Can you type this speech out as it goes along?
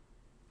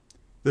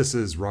This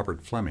is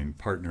Robert Fleming,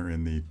 partner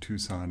in the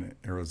Tucson,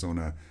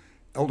 Arizona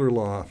elder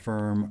law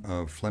firm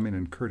of Fleming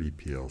and Curdy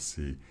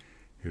PLC,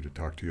 here to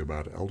talk to you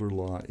about elder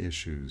law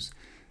issues.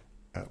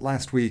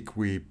 Last week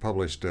we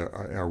published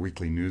our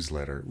weekly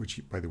newsletter, which,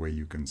 by the way,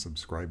 you can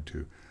subscribe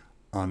to,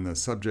 on the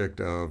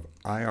subject of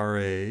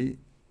IRA,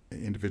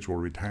 individual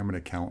retirement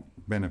account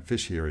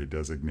beneficiary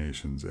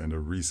designations, and a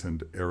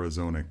recent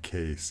Arizona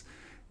case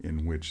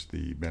in which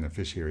the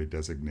beneficiary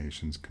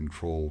designations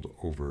controlled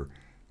over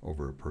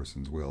a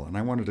person's will. And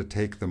I wanted to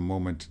take the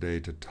moment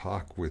today to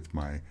talk with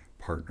my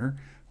partner,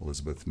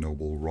 Elizabeth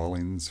Noble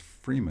Rawlings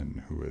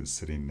Freeman, who is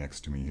sitting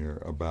next to me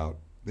here, about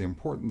the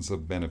importance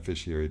of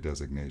beneficiary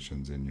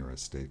designations in your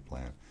estate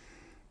plan.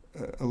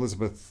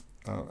 Elizabeth,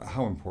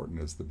 how important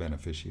is the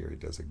beneficiary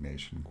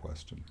designation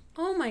question?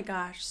 Oh my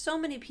gosh, so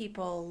many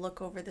people look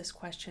over this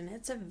question.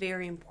 It's a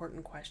very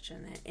important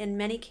question. In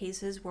many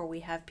cases where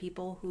we have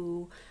people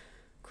who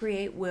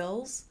create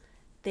wills,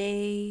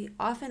 they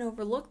often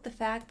overlook the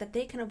fact that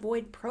they can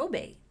avoid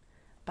probate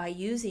by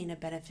using a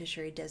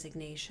beneficiary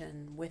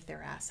designation with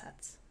their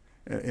assets.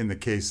 In the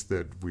case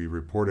that we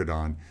reported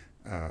on,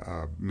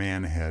 a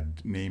man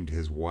had named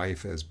his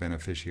wife as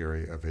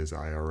beneficiary of his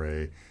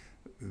IRA.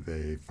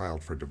 They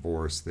filed for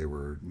divorce. They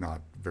were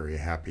not very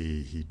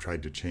happy. He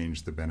tried to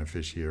change the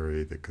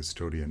beneficiary. The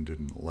custodian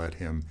didn't let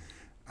him.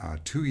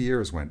 2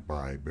 years went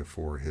by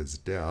before his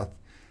death,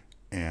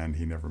 and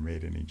he never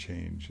made any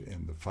change.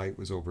 And the fight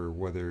was over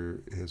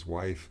whether his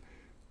wife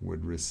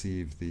would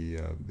receive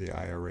the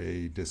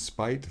IRA,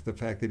 despite the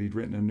fact that he'd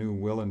written a new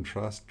will and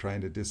trust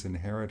trying to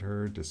disinherit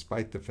her,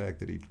 despite the fact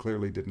that he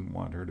clearly didn't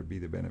want her to be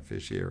the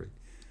beneficiary.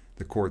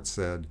 The court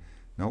said,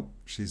 nope,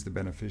 she's the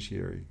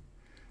beneficiary.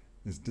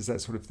 Does that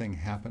sort of thing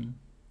happen?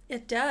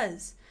 It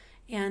does.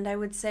 And I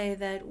would say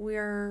that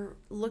we're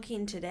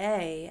looking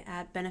today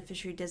at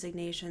beneficiary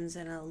designations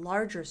in a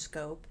larger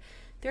scope.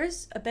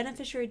 There's a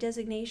beneficiary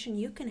designation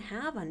you can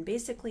have on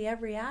basically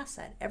every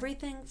asset.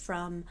 Everything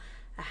from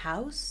a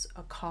house,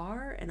 a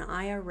car, an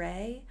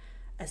IRA,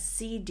 a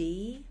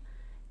CD,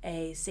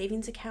 a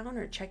savings account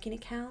or checking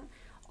account.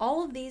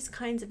 All of these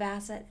kinds of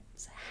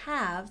assets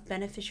have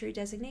beneficiary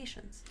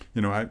designations.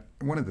 You know,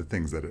 one of the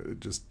things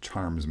that just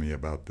charms me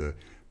about the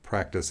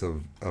practice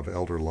of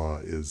elder law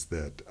is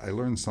that I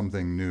learn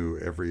something new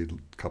every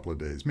couple of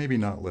days, maybe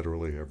not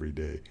literally every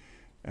day.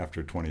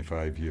 After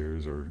 25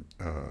 years or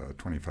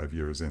 25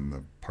 years in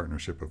the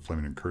partnership of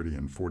Fleming and Curdy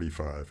and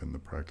 45 in the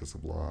practice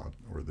of law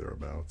or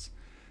thereabouts.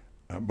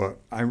 But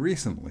I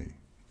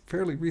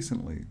fairly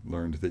recently,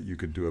 learned that you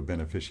could do a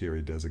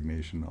beneficiary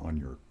designation on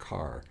your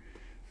car.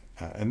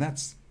 And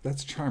that's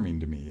charming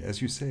to me.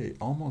 As you say,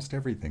 almost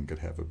everything could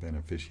have a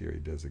beneficiary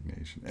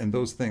designation. And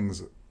those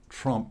things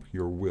trump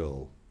your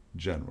will,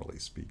 generally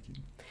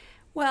speaking.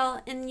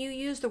 Well, and you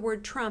use the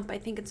word trump. I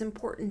think it's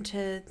important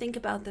to think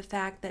about the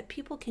fact that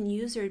people can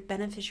use their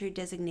beneficiary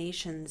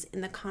designations in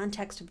the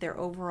context of their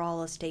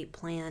overall estate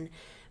plan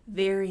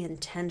very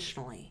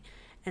intentionally.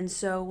 And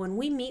so when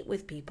we meet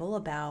with people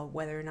about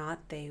whether or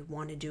not they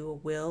want to do a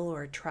will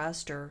or a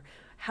trust or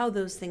how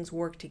those things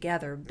work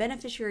together,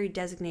 beneficiary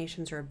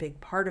designations are a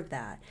big part of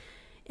that.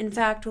 In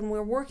fact, when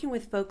we're working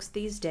with folks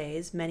these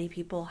days, many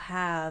people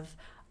have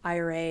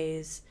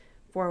IRAs,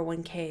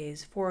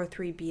 401ks,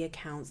 403b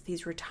accounts,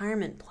 these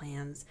retirement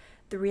plans.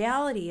 The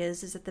reality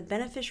is that the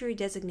beneficiary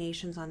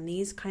designations on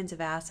these kinds of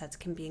assets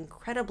can be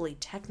incredibly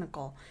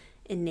technical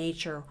in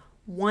nature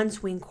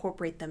once we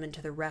incorporate them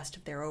into the rest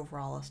of their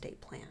overall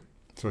estate plan.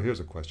 So here's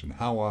a question.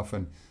 How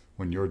often,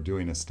 when you're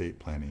doing estate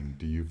planning,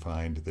 do you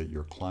find that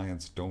your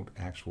clients don't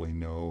actually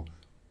know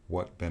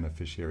what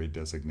beneficiary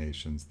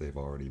designations they've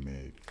already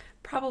made?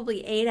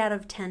 Probably 8 out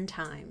of 10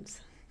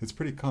 times. It's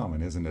pretty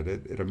common, isn't it?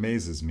 It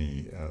amazes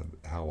me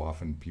how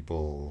often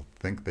people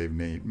think they've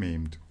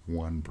named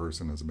one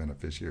person as a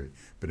beneficiary,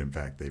 but in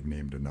fact they've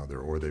named another,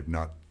 or they've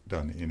not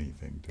done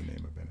anything to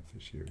name a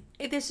beneficiary.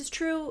 If this is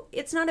true,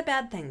 it's not a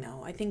bad thing,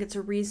 though. I think it's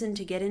a reason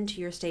to get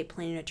into your estate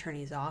planning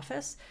attorney's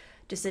office,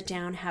 to sit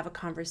down, have a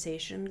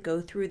conversation,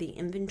 go through the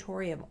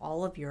inventory of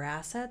all of your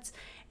assets,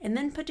 and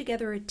then put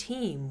together a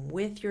team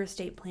with your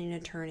estate planning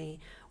attorney,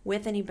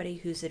 with anybody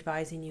who's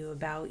advising you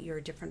about your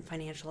different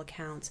financial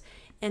accounts,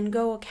 and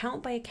go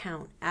account by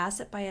account,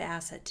 asset by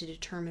asset, to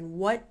determine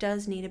what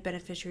does need a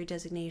beneficiary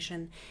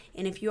designation.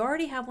 And if you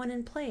already have one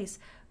in place,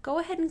 go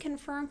ahead and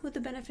confirm who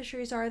the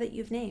beneficiaries are that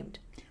you've named.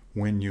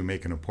 When you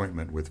make an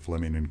appointment with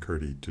Fleming and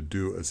Curdy to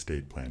do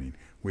estate planning,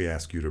 we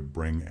ask you to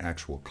bring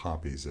actual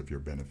copies of your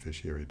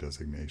beneficiary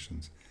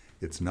designations.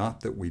 It's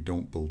not that we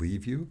don't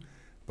believe you,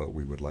 but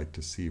we would like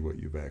to see what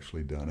you've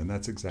actually done. And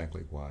that's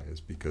exactly why,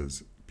 is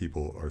because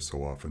people are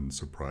so often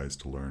surprised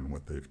to learn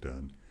what they've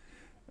done.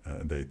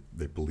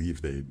 They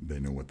believe they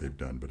know what they've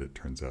done, but it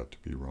turns out to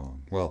be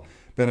wrong. Well,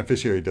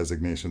 beneficiary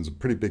designation is a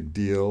pretty big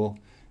deal,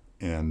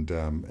 and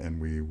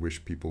we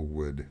wish people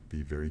would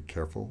be very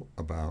careful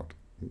about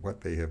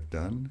what they have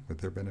done with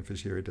their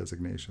beneficiary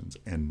designations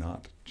and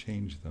not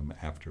change them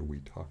after we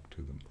talk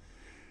to them.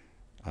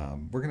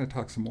 We're going to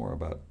talk some more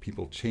about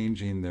people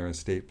changing their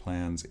estate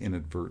plans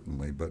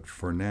inadvertently, but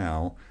for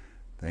now,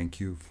 Thank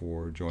you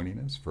for joining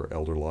us for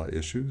Elder Law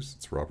Issues.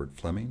 It's Robert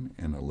Fleming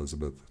and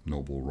Elizabeth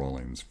Noble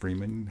Rawlings.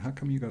 Freeman, how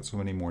come you got so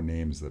many more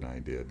names than I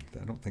did?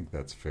 I don't think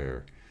that's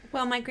fair.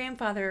 Well, my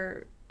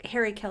grandfather,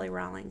 Harry Kelly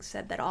Rawlings,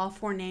 said that all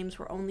 4 names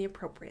were only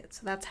appropriate,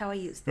 so that's how I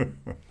used them.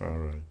 All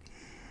right.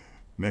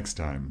 Next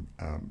time.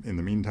 In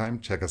the meantime,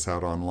 check us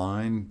out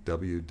online,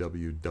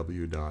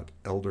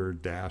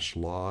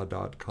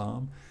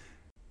 www.elder-law.com.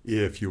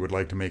 If you would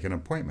like to make an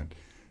appointment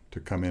to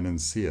come in and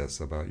see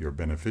us about your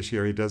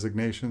beneficiary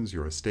designations,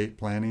 your estate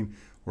planning,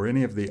 or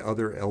any of the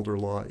other elder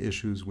law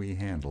issues we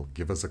handle,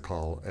 give us a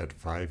call at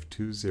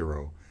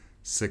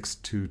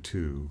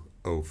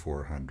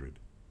 520-622-0400.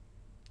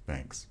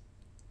 Thanks.